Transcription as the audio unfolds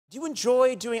Do you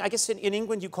enjoy doing, I guess in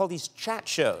England you call these chat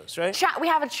shows, right? We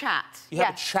have a chat. You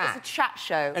have a chat? It's a chat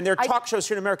show. And there are talk shows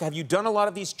here in America. Have you done a lot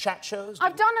of these chat shows?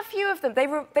 I've done a few of them.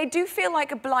 They do feel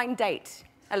like a blind date.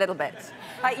 A little bit.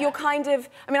 Like, you're kind of...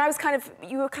 I mean,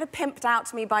 you were kind of pimped out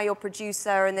to me by your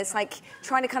producer, and it's like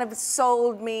trying to kind of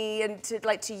sold me and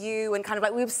to you, and kind of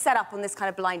like we were set up on this kind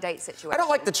of blind date situation. I don't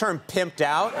like the term pimped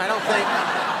out. I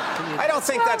don't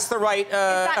think that's the right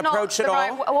approach at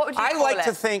all. What would you call I like it?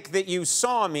 to think that you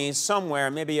saw me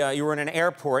somewhere. Maybe you were in an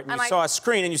airport and you saw a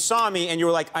screen and you saw me and you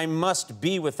were like, I must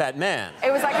be with that man.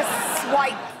 It was like a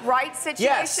swipe right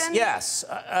situation. Yes.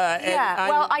 Yeah.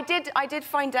 Well, I did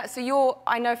find out. So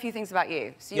I know a few things about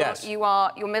you. So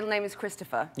your middle name is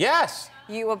Christopher. Yes.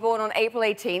 You were born on April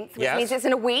 18th, which means it's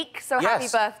in a week. So happy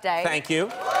birthday. Thank you.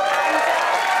 And,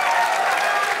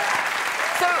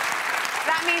 so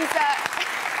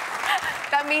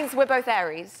that means we're both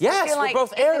Aries. Yes, I feel like we're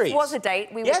both Aries. If this was a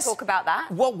date, we would talk about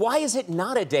that. Well, why is it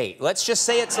not a date? Let's just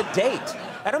say it's a date.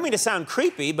 I don't mean to sound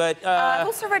creepy, but... I've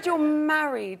also read you're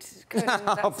married.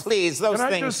 Oh, please, those things...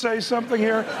 Can I just say something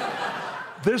here?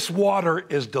 This water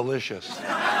is delicious.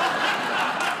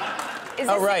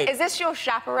 Is this your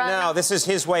chaperone? No, this is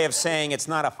his way of saying it's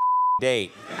not a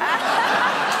date.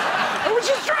 I was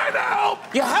just trying to help.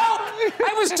 You helped?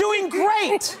 I was doing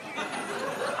great.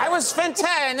 I was fantastic.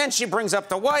 And then she brings up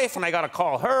the wife, and I got to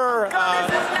call her. God,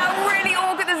 this is now really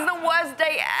awkward. This is the worst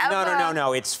date ever.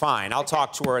 No, it's fine. I'll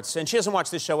talk to her. And she doesn't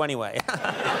watch this show anyway.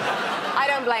 I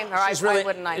don't blame her. I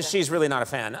wouldn't either. She's really not a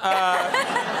fan.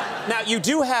 Now, you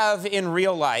do have, in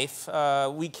real life,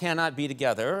 we cannot be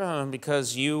together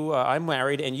because I'm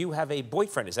married and you have a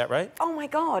boyfriend. Is that right? Oh, my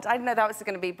God. I didn't know that was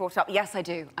going to be brought up. Yes, I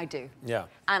do. I do. Yeah.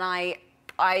 And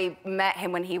I met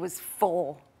him when he was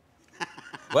 4.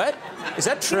 What? Is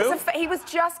that true? He was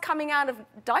just coming out of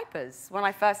diapers when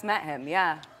I first met him,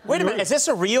 yeah. Wait a minute, is this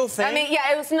a real thing? I mean,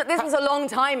 yeah, this was a long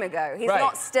time ago. He's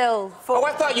not still 4. Oh,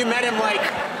 I thought you met him, like,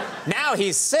 now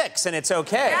he's 6 and it's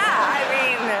okay. Yeah, I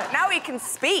mean, now he can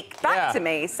speak back to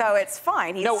me, so it's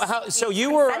fine. He's, so he's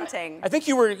you consenting. I think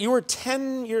you were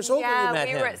 10 years old when you met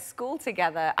him. Yeah, we were at school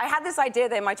together. I had this idea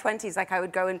that in my 20s, like, I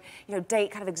would go and,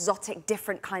 date kind of exotic,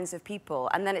 different kinds of people,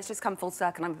 and then it's just come full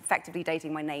circle, and I'm effectively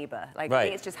dating my neighbour. Like, I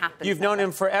think it's just happened. You've known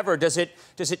him forever. Does it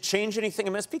change anything?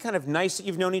 It must be kind of nice that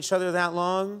you've known each other that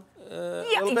long. Yeah.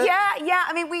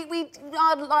 I mean,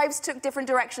 our lives took different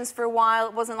directions for a while.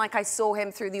 It wasn't like I saw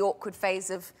him through the awkward phase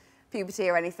of puberty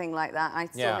or anything like that. I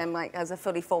saw him like as a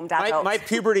fully formed adult. My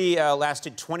puberty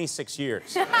lasted 26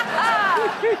 years.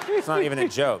 It's not even a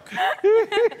joke.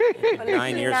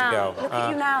 9 years ago. Look at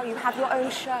you now. You have your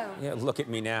own show. Yeah, look at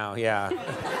me now. Yeah.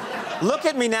 Look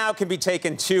at me now can be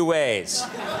taken 2 ways.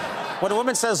 When a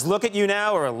woman says, look at you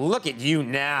now, or look at you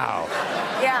now.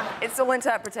 Yeah, it's all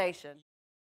interpretation.